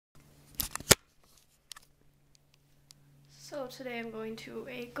So today I'm going to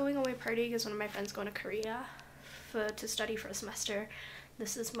a going away party because one of my friends going to Korea to study for a semester.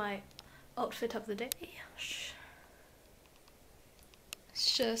 This is my outfit of the day.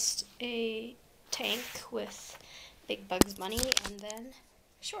 It's just a tank with big Bugs Bunny and then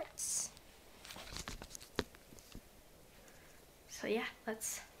shorts. So yeah,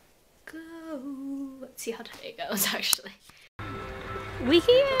 let's go. Let's see how today goes actually. We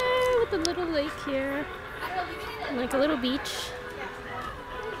here with a little lake here. Like a little beach.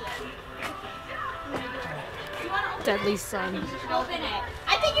 Deadly sun. Open it.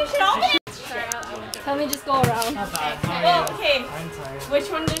 I think you should open it. Tell me just go around. Oh, okay. Which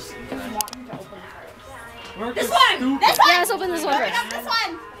one does you want him to open first? This one! This one! Yeah, let's open this one Open first. up this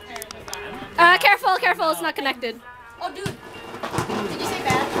one! Careful, careful, it's not connected. Oh, dude. Did you say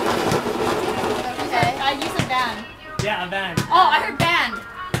band? Okay. You said band. Yeah, a band. Oh, I heard band.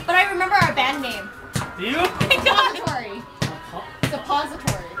 But I remember our band name. Do you? Suppository.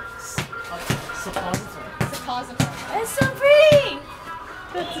 Suppository. Suppository. Suppository. It's so pretty!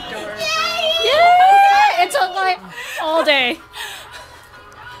 That's adorable. Yay! Yeah! It took like all day.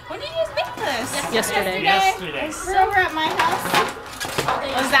 When did you guys make this? Yesterday. Yesterday. We're over at my house.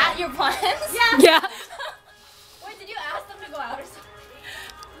 Was that your plans? Yeah. Yeah. Wait, did you ask them to go out or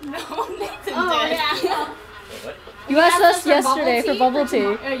something? No, Nathan Oh, did. yeah. What? You asked us yesterday for bubble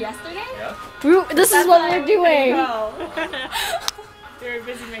tea. Yesterday? Yeah. This is what we're doing. They were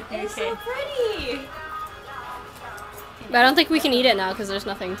busy making a It's so cake. pretty. But I don't think we can eat it now because there's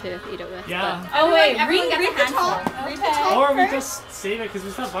nothing to eat it with. Yeah. Oh wait, everyone read gets the a handful. top. Read the top Or we first. just save it because we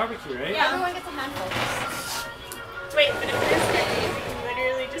still have barbecue, right? Yeah, everyone gets a handful. Wait, but if this day,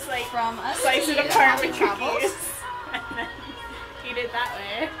 literally just like From us slice to it you, apart happy with travels. cookies and then eat it that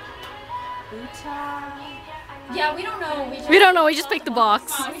way. Yeah, we don't know. We don't know, we just picked the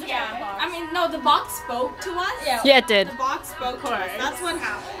box. Yeah. I mean, no, the box spoke to us. Yeah. Yeah, it did. The box spoke to us. That's what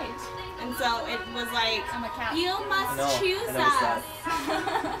happened. And so it was like, I'm a cat. you must I know, choose I noticed us.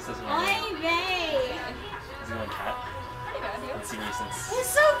 This is Oy vey. Is he going cat? I've seen you since It's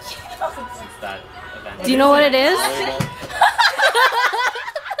so cute. that event. Do you know what it is? I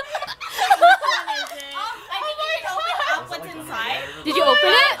think you can open up what's inside. Did you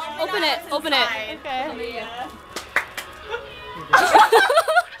open it? Open it, open it. Okay.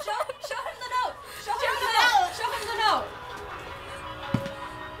 Show him the note. Show him the note. Show him the note.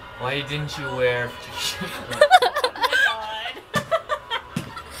 Why didn't you wear protection?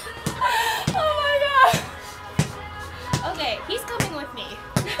 Oh my god. Okay, he's coming with me.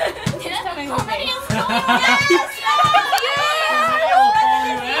 He's coming with me.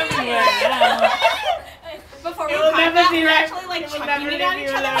 Yes! Before we It will pack never that, be we're right. actually like It will chucking never it at be each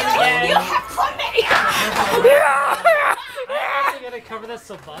other. allowed We're like, again. you have chlamydia! I gotta cover this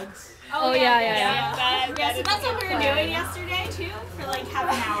so bugs. Oh yeah, yeah, yeah. Yeah, so That's what we were doing yesterday too, for like half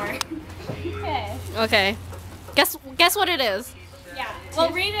an hour. Okay. Okay. Guess what it is? Yeah.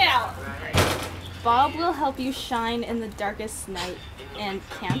 Well, read it out. Bob will help you shine in the darkest night. And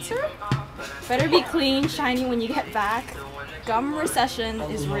Cancer? Better be clean, shiny when you get back. Gum recession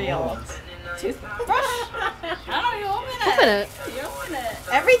is real. Toothbrush? I don't know, you open it. Open it. You open it.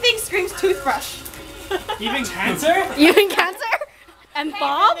 Everything screams toothbrush. Even cancer? You and Cancer? And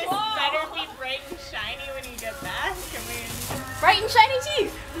Bob? This better be bright and shiny when you get back. I mean, Bright and shiny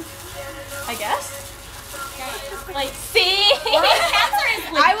teeth. I guess. Like, see? Cancer is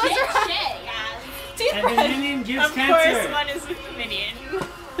legit I was right. shit, guys. And Toothbrush. the minion gives of cancer. course, one is with Minion.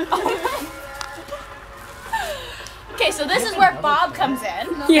 Okay, so this is where Bob comes in.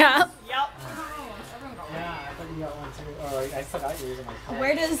 Yeah. Yep. Yeah, I thought you got one too. Oh, I forgot you were using my phone.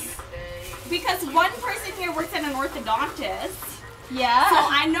 Where does... Because one person here works at an orthodontist. Yeah. So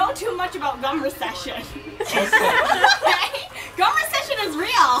I know too much about gum recession. Right? Gum recession is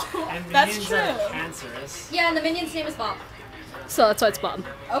real. And That's minions true. are cancerous. Yeah, and the minion's name is Bob. So that's why it's Bob.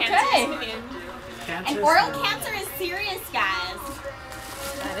 Okay. Cancerous And oral cancer is serious, guys.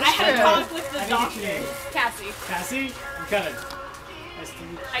 That I had a is talk with the I think doctor, it's Cassie. Cassie? I'm Kevin. Nice to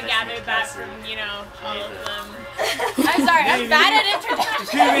meet you. I gathered that from, you know, all of them. I'm sorry, I'm Maybe. bad at It introductions.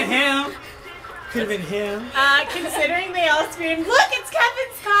 could have been him. Could have been him. Considering they all screamed, look, it's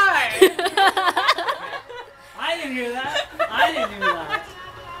Kevin's car! I didn't hear that. I didn't hear that.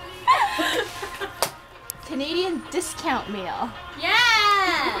 Canadian discount meal.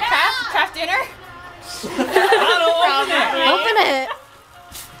 Yeah! Craft dinner? Open it.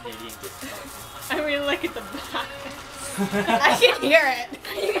 Canadian discount. I mean, look at the back. I can hear it.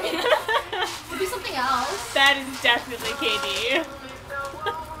 Do something else. That is definitely KD.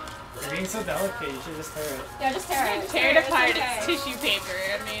 You're being so delicate, you should just tear it. Yeah, just tear it. Tear it apart, okay. it's tissue paper.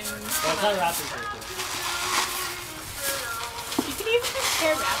 I mean, Well, it's not wrapping paper.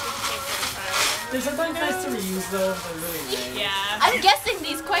 hair wrap is the same for the child. They're sometimes nice to reuse though. They're really nice. Yeah. I'm guessing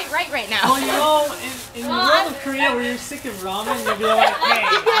these quite right now. Well, you know, in the world of Korea where you're sick of ramen, you'll be like, hey.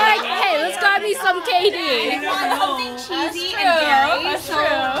 Like, hey, let's grab me some KD. You never know. Cheesy true, and dairy, that's so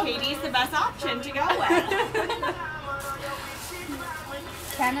true. Katie's the best option to go with.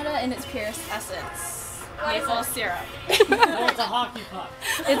 Canada in its purest essence. Maple syrup. Oh, it's a hockey puck.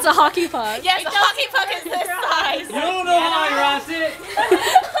 It's a hockey puck. Yes, the hockey puck is this size. You don't know how I wrapped it.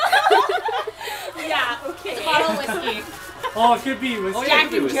 Yeah, okay. Bottle whiskey. Oh, it could be whiskey.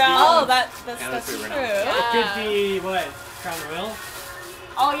 Jack and Jones. Oh, that's Canada's true. favorite It could be what? Crown Royal?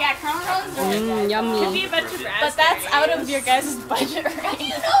 Oh yeah, Crown Rolls are good. Could be Yummy. a bunch of raspberries. But that's out of your guys' budget, right? You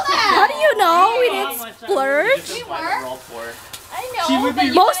know How do you know? We How didn't much I splurge. Just buy what we're all for. I know. She would be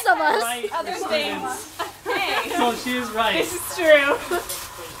but Most of us. right. other things. Hey, So she is right. this is true.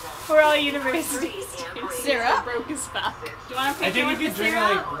 We're all university students. Syrup? Broke as fuck. Do you want to I pick think one we could with drink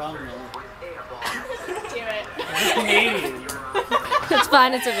syrup? like rum milk. Do it. It's Canadian. It's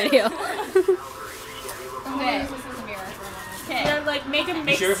fine. It's a video. Okay. Or like make a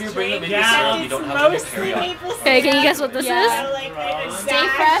mixed sure if you bring the drink maple syrup, that you is don't have to mix mostly carry on? maple syrup. Okay, can you guess what this Yeah. is? Like a Stay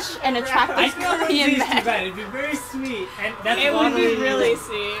dash fresh and of attract I these feel like Korean it's too men. bad. It'd be very sweet. And that's It would be watery. really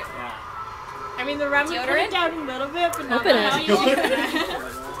sweet. Yeah. I mean, the rum would put Deodorant? it down a little bit, but not Open it. how you want it.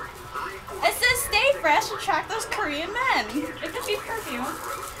 It says stay fresh, attract those Korean men. It could be perfume.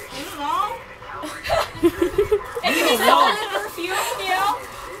 I don't know. It could be No. perfume, you know?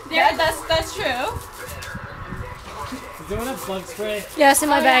 Yeah, that's true. Is there a bug spray? Yes, in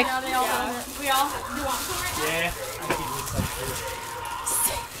my bag. Now they all want it. We all do you want some right now? Yeah. I could use some.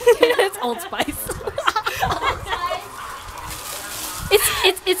 It's Old Spice.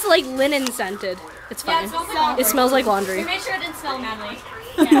 It's like linen scented. It's Yeah, fine. it smells like laundry. It smells like We laundry. made sure it didn't smell manly.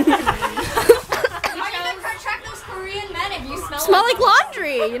 How are you gonna attract those Korean men if you Smell like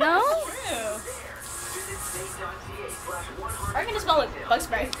laundry, you know? Or gonna smell like bug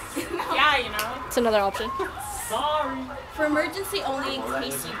spray. Yeah, you know. It's another option. Sorry. For emergency only in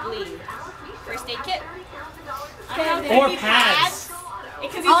case you bleed. First aid kit. I don't know, Or it could be pads. It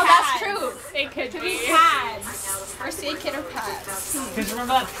could be Oh, pads. that's true. It could be. Pads. First aid kit or pads. Because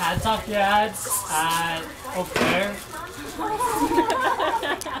remember that pad talk you had at Au Pair?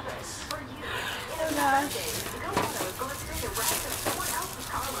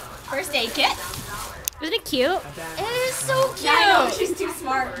 First aid kit. Isn't it cute? It is so cute. Yeah, I know, she's too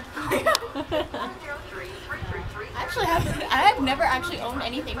smart. Actually, I've never actually owned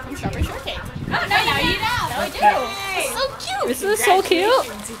anything from Strawberry Shortcake. Oh, no, now you have. Now I do. Okay. It's so cute. This is so cute.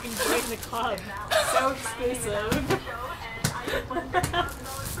 You can join the club. So exclusive.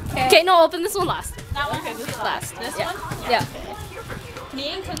 Okay, no, open this one last. That one could be Last. This Yeah. one? Yeah.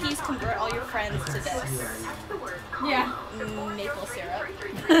 Canadian cookies convert all your friends to this. Yeah. Maple syrup.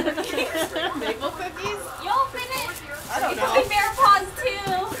 Maple cookies? You open it. I don't It could be bear paws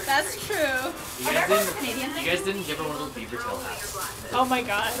too. That's true. You guys didn't give her one of those beaver tail hats. Oh my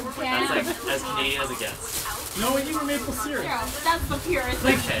god. That's like as Canadian as it gets. No, we give her maple syrup. That's the purest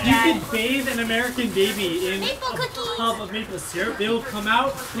Like, thing. you could bathe an American baby in Maple a cookies. tub of maple syrup. They will come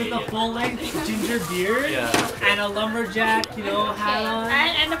out with a full-length ginger beard Yeah. and a lumberjack, you know, hat on.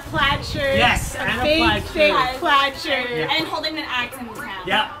 And a plaid shirt. Yes, a and a big, plaid thick shirt. plaid shirt. Yeah. And holding an axe in his hand.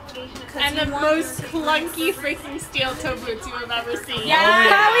 Yeah. And the most clunky freaking steel toe boots you have ever seen.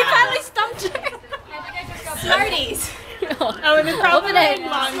 Yeah, we finally stumped her. Smarties. Oh, and then probably Open it.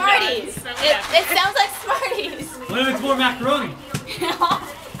 long Smarties. guns. So, It, yeah. it sounds like Smarties. What if it's more macaroni?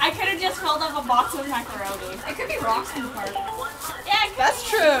 I could have just filled up a box with macaroni. It could be rocks in the park. Yeah, that's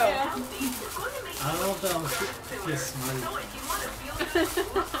true. I don't know if that'll be a smarty.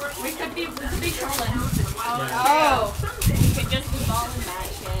 We could be trolling. Oh. You could just be balling that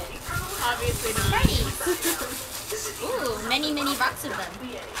shit. Obviously, the Smarties. Ooh, many boxes of them.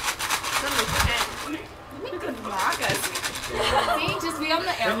 See, just be on the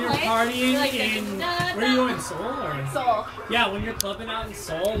When you're airplane. partying like, in, da-da-da. where are you going, Seoul or? Soul. Yeah, when you're clubbing out in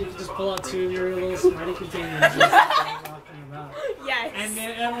Seoul, you can just pull out two of your little smarty containers and just start walking about. Yes. And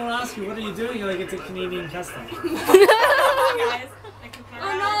then everyone will ask you, what are you doing? You're like, it's a Canadian custom. guys.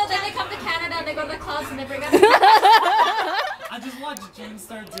 Oh no, then they come to Canada, they go to the clubs and they bring us. I just watched June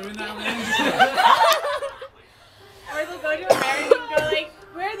start doing that later. Or they'll go to America and go like,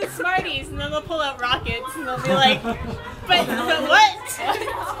 where are the Smarties? And then they'll pull out rockets and they'll be like, but what?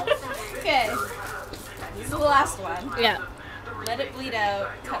 Okay. This is the last one. Yeah. Let it bleed out,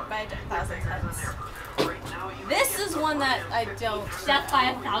 cut by 1,000 cuts. This is one that I don't. Death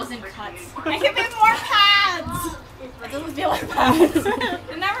by 1,000 cuts. It could be more pads. It doesn't feel like pads.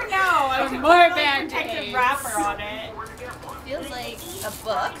 You never know. I could More put like protective Band-Aids. wrapper on it. Feels like a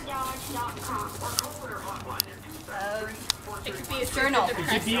book. It could be a Journal. It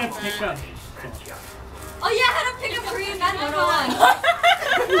could be a pickup. Oh yeah, how to pick up Korean men 101.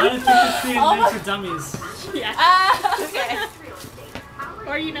 How to pick a Korean men for dummies. Yeah. Okay.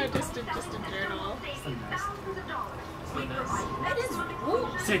 Or just a journal. It's the best. That is. Ooh.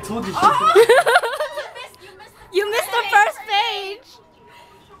 See, I told you. You missed the first page.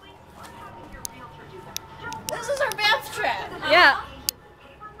 This is our Banff trip. Yeah.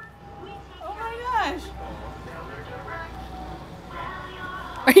 Oh my gosh.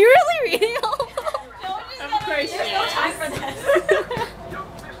 Are you really reading all of them? Of course she There's no is. time for this.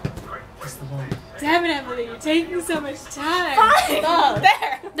 It's the one. Damn it, Emily, you're taking so much time. Oh,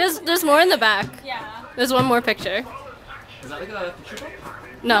 there. There's more in the back. Yeah. There's one more picture. Is that like a picture book?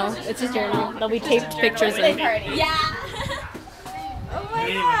 No, it's a journal. There'll be taped pictures in. Yeah. Oh my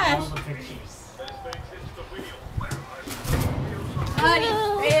Maybe gosh. all the pictures.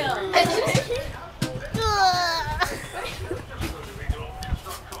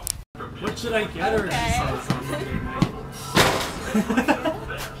 What should I get her? He says on Monday night.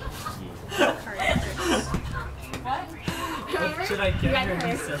 What should I get her?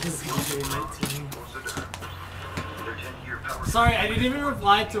 He says Monday night to me. Sorry, I didn't even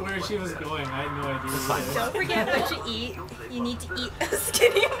reply to where she was going. I had no idea. Don't forget what you eat. You need to eat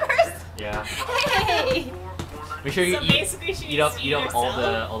skinny first. Yeah. Hey. Make sure you So basically she eat up needs to eat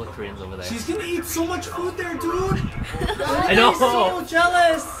all the Koreans over there. She's gonna eat so much food there, dude. I know. I'm so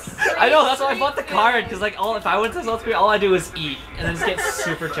jealous. I know. That's why I bought the card because like if I went to South Korea, all I do is eat and then just get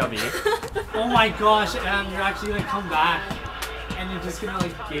super chubby. Oh my gosh, and you're actually gonna come back, and you're just gonna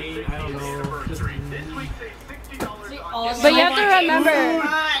like gain. I don't know. Just But you have to remember.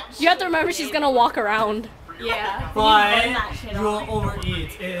 You have to remember she's gonna walk around. Yeah. But you will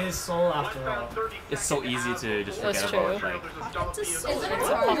overeat. It is soul after all. It's so easy to just That's forget about. true. Like, Pocket to soul, like a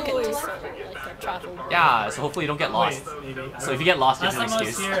travel. yeah. So hopefully you don't get lost. Wait, maybe. So if you get lost, you Last have time no I was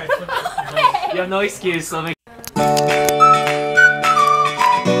excuse. here, I put You have no excuse. So make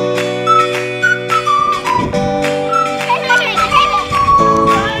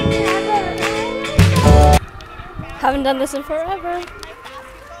Haven't done this in forever.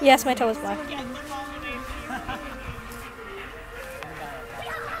 Yes, my toe is black.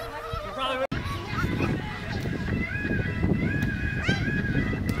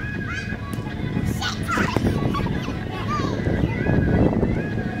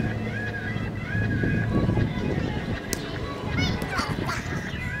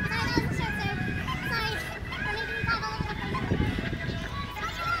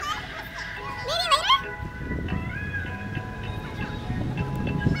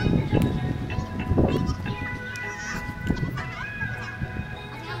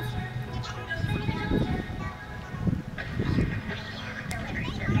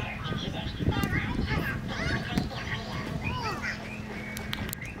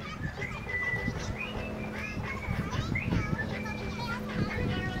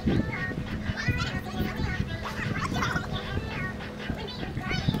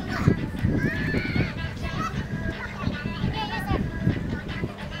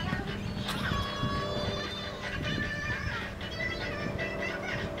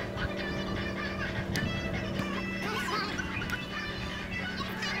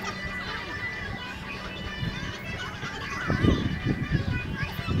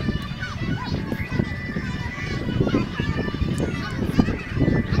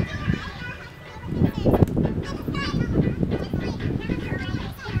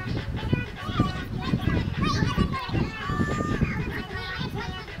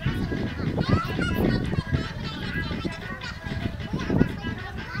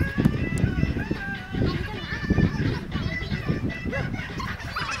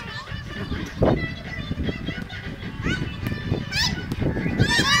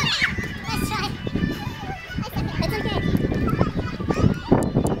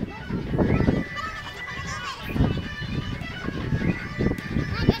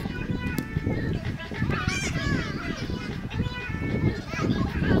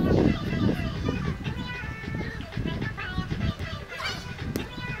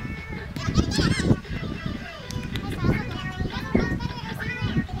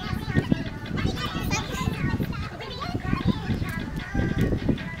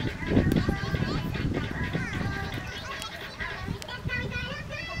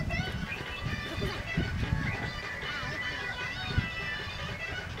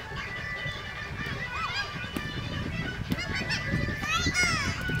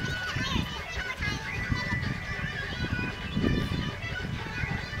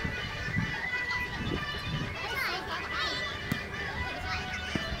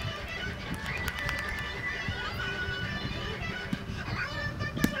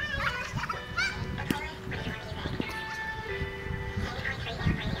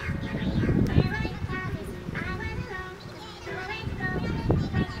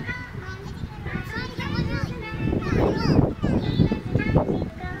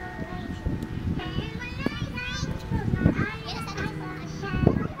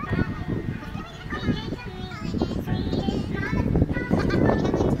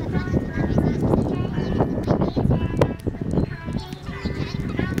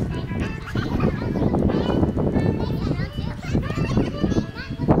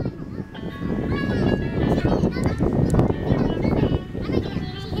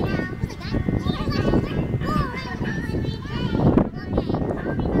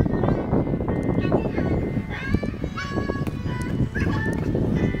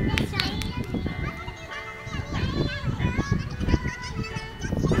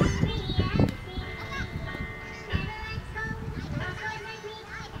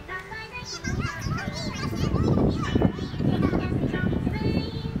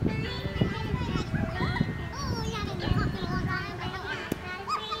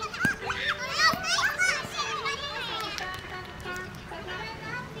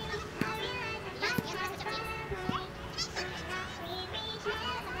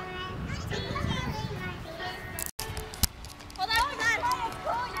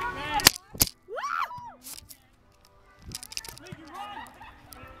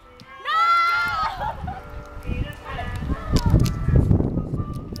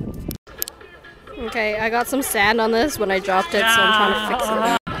 Okay, I got some sand on this when I dropped it, so I'm trying to fix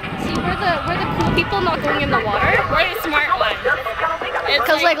it. See, we're the cool people not going in the water. We're the smart ones.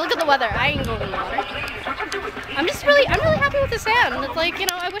 Because like, look at the weather. I ain't going in the water. I'm really happy with the sand. It's like, you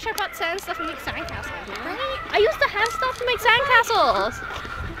know, I wish I brought sand stuff to make sandcastles. Right? I used to have stuff to make sandcastles.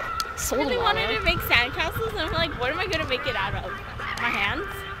 I really wanted to make sandcastles, and I'm like, what am I gonna make it out of? My hands?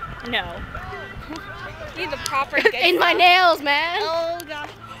 No. Need the proper good In my stuff. nails, man. Oh gosh.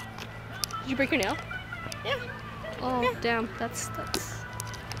 Did you break your nail? Yeah. Oh, Yeah. damn. That's.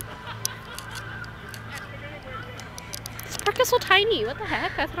 This park is so tiny. What the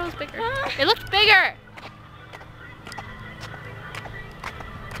heck? I thought it was bigger. It looked bigger.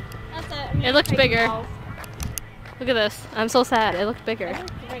 That's it. It looked bigger. Look at this. I'm so sad. It looked bigger.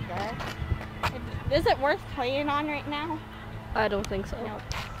 Is it worth playing on right now? I don't think so. No.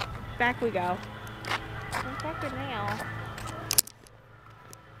 Back we go. Back it now.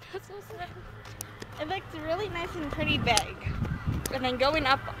 That's so sad. It looks really nice and pretty big. And then going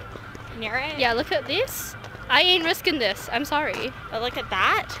up near it. Yeah, look at this. I ain't risking this. I'm sorry. But look at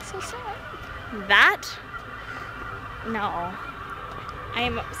that. So sad. That? No. I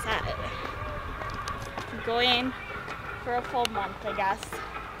am upset. I'm going for a full month, I guess,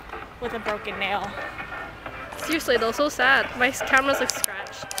 with a broken nail. Seriously though, so sad. My camera's like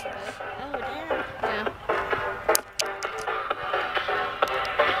scratched. Oh, damn. Yeah.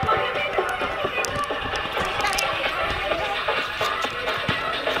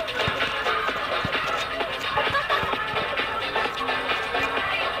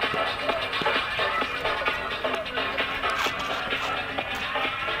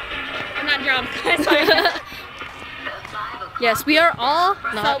 I'm not drunk. Yes, we are all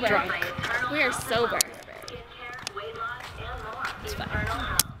not Sober. drunk. We are sober. It's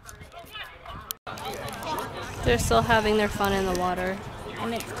fine. They're still having their fun in the water.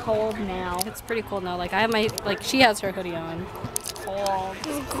 And it's cold now. It's pretty cold now. Like I have my she has her hoodie on. Cold.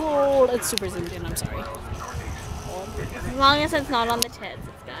 It's cold. It's super zoomed in. I'm sorry. As long as it's not on the tits,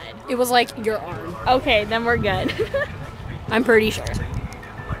 it's good. It was like your arm. Okay, then we're good. I'm pretty sure.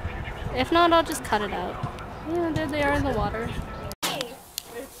 If not, I'll just cut it out. Yeah, there they are in the water.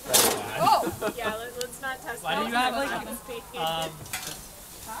 Yeah, let's not test. Why do you have like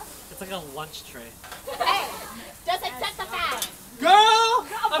it's like a lunch tray. Just accept the fact. Girl,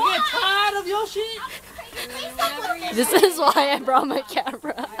 I'm getting tired of your shit. This is why I brought my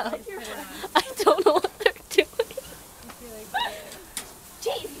camera out. I don't know what they're doing.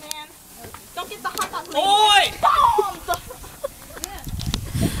 Jeez, man. Don't get the hot dog Oi!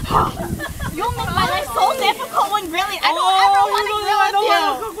 You make my life so difficult when really I don't ever Oh, want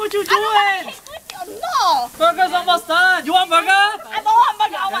to look what you doing. No, Burger's almost done. You want burger? I don't want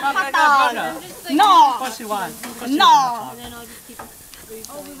burger. I want hot dog. No, Of course you want. no.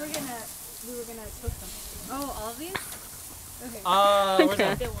 Where's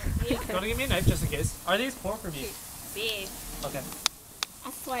that? You want to give me a knife just in case? Are these pork or meat? Beef. Okay. I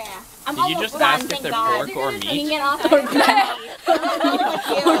swear. I'm Did you almost just done, ask if thank they're God. pork or Can you meat? get off or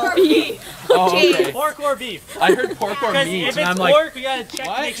beef? Oh, okay. Pork or beef? I heard pork or Because meat, if and it's I'm like, pork, we gotta check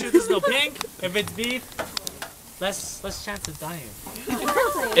what? to make sure there's no pink. If it's beef, less chance of dying.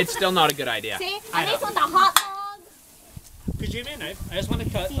 it's still not a good idea. See, I at least know. with the hot dog. Could you give me a knife? I just want to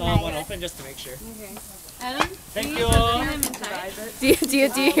cut Nice. one open just to make sure. Adam, Thank you.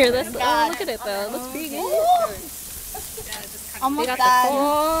 Do you hear this? God. Oh, look at it though. It looks pretty good. Almost They got done. the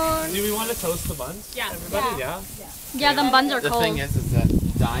corn. Do we want to toast the buns? Yeah. Everybody, yeah. Yeah, them buns are The cold. thing is that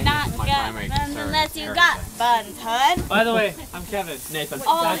dying Not is my good primary buns concern. unless you got buns, hun. By the way, I'm Kevin. Nathan.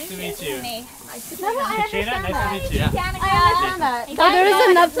 Oh, Nice to meet you. Katrina, nice to meet you.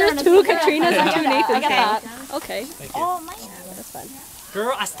 Oh, there's two Katrinas and two Nathans. I got Okay. Thank you. Oh, my. That's fun.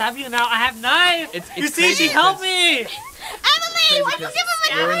 Girl, I stab you now. I have knife. It's You see, crazy she helped because- me. Emily, why'd you give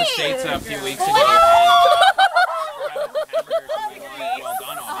him We were in the a States knife? a few weeks ago. What? Well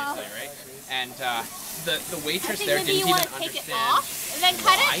done, obviously, right? And the waitress there Do didn't you even want to take it understand off and then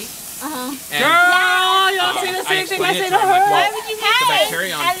cut why. it? And, Girl, you don't say the same thing I explained say it to to her, like, her. well, Why would you the hey,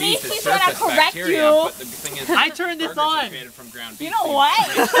 bacteria on at beef least is he's gonna surface correct bacteria, you. but the thing is, I turned this burgers are on. created from ground beef. You know so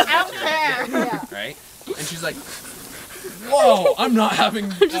what? it's I don't care. right? And she's like, "Whoa, I'm not having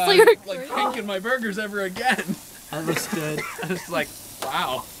like pink in my burgers ever again." That looks good. I was like,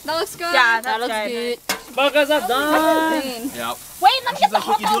 "Wow." That looks good. Yeah, that looks that's good. Burgers are done. Yep. Wait, let me She's get the like,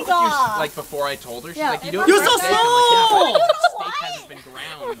 hot "You do it dog with your off. like before I told her, she's Yeah. like, you do it You're with so your steak." I'm like, "Yeah, slow. but the steak hasn't been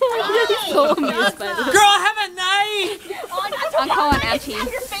ground." So amused by this. Girl, I have a knife. Uncle and auntie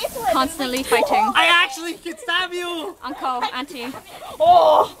Your face was constantly fighting. I actually can stab you. Uncle, auntie.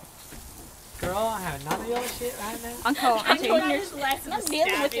 Oh, Girl, girl. I have none of your shit right now. Uncle, I'm Auntie, less of I'm a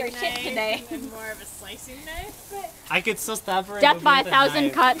dealing with your stabbing shit knife today. and more of a slicing knife. I could still stab her. Death by a with a 1,000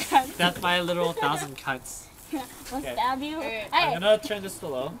 knife. cuts. Death by a literal 1,000 cuts. I'll Okay. stab you. Okay. I'm Hey, gonna turn this to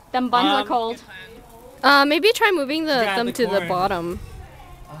low. Them buns are Um, cold. Plan. Maybe try moving Yeah, them the to the corn. bottom.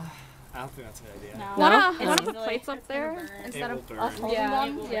 I don't think that's a good idea. no. Wanna It's put the really- plates up there burn. instead It of will us burn. holding Yeah,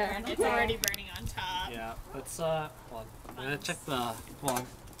 them? yeah. It's already burning on top. Yeah, let's hold on. I'm gonna check the one.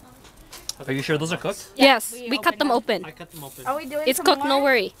 Are you sure those are cooked? Yes, we we cut opened them them. open. I cut them open. Are we doing It's some cooked, no more?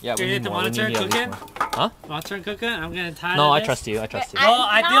 worry. Yeah, Do you need the monitor cooking? Huh? Monitor cooking? I'm gonna tie No, I this. trust you. I trust you. Oh,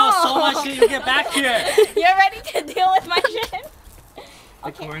 I deal so No. much shit. You get back here. You're ready to deal with my shit?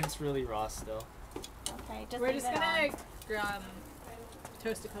 The corn's really raw still. Okay, We're leave just it gonna on.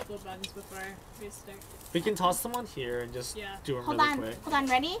 toast a couple of buns before we start. We can toss them on here and just Yeah. do them Hold really on, quick. hold on,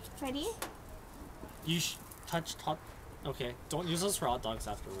 ready? Ready? You touch top. Okay, don't use those for hot dogs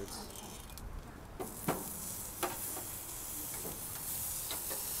afterwards.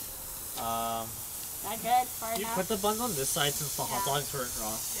 Not good, far You enough. put the buns on this side since the hot dogs weren't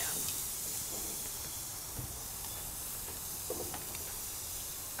raw.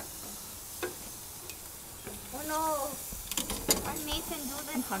 Oh no. Why Nathan do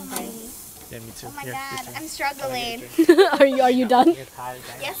this to hungry. me? Yeah, me too. Oh my Here, god, your I'm turn. struggling. are you done? Get tired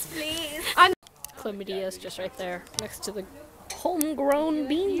again. Yes, please. Chlamydia is just right there, next to the homegrown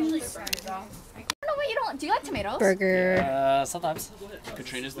beans. No, wait, you don't. Do you like tomatoes? Burger. Sometimes.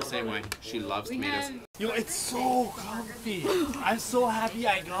 Katrina's the same way. She loves tomatoes. Yo, it's so comfy. I'm so happy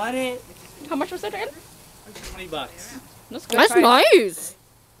I got it. How much was it again? $20. That's nice.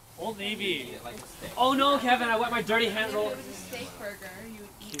 Old Navy. Oh no, Kevin, I wet my dirty hand roll.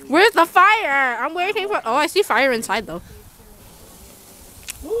 Where's the fire? I'm waiting for. Oh, I see fire inside though.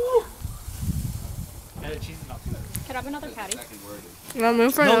 Woo! And the cheese is not too good. Could I have another patty? I'm in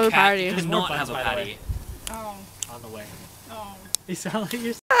for another cat party. does There's more not have a buns, by the patty. Oh. On the way. Oh. You sound like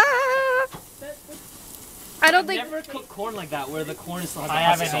you're. I don't I've think. never cooked corn like that, where the corn still has the I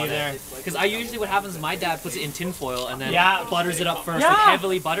husks haven't on it. either. Because I usually, what happens, my dad puts it in tin foil and then Yeah. butters it up first, Yeah. like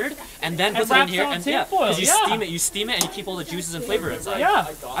heavily buttered, and then puts it in wraps here, it on and tin yeah, foil, because you yeah. steam it, and you keep all the juices and flavor inside. Yeah.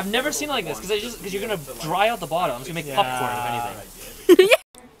 I've never seen it like this, because you're gonna dry out the bottom. It's gonna make popcorn, if anything.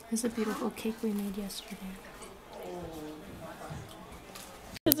 This is a beautiful cake we made yesterday.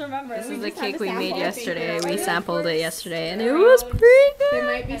 Just remember, This is the cake we made yesterday. We sampled it yesterday, and it was pretty good. They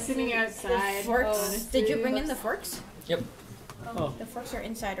might be sitting outside. Forks. Did you bring in the forks? Yep. Oh. The forks are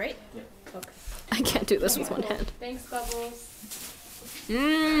inside, right? I can't do this with one hand. Thanks, Bubbles.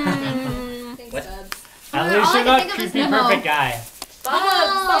 Mmm. Thanks, Bubs. At least you're not creepy perfect guy.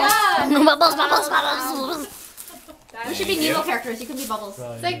 Bubbles, bubbles, bubbles. We should be Nemo characters. You can be Bubbles.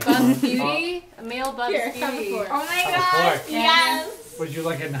 It's like Bubs Beauty, a male Bubs Here, have a Beauty. fork. Oh my Have a god. fork. Yes. Would you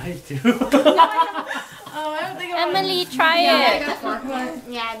like a knife too? Oh, I don't think Emily, try I it. got a fork.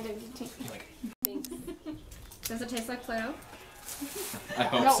 Yeah. Does it taste like Play-Doh? I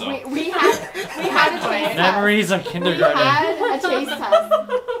hope so. We had a taste test. Memories of We kindergarten. had a taste test.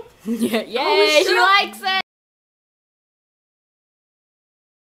 Yay, she likes it.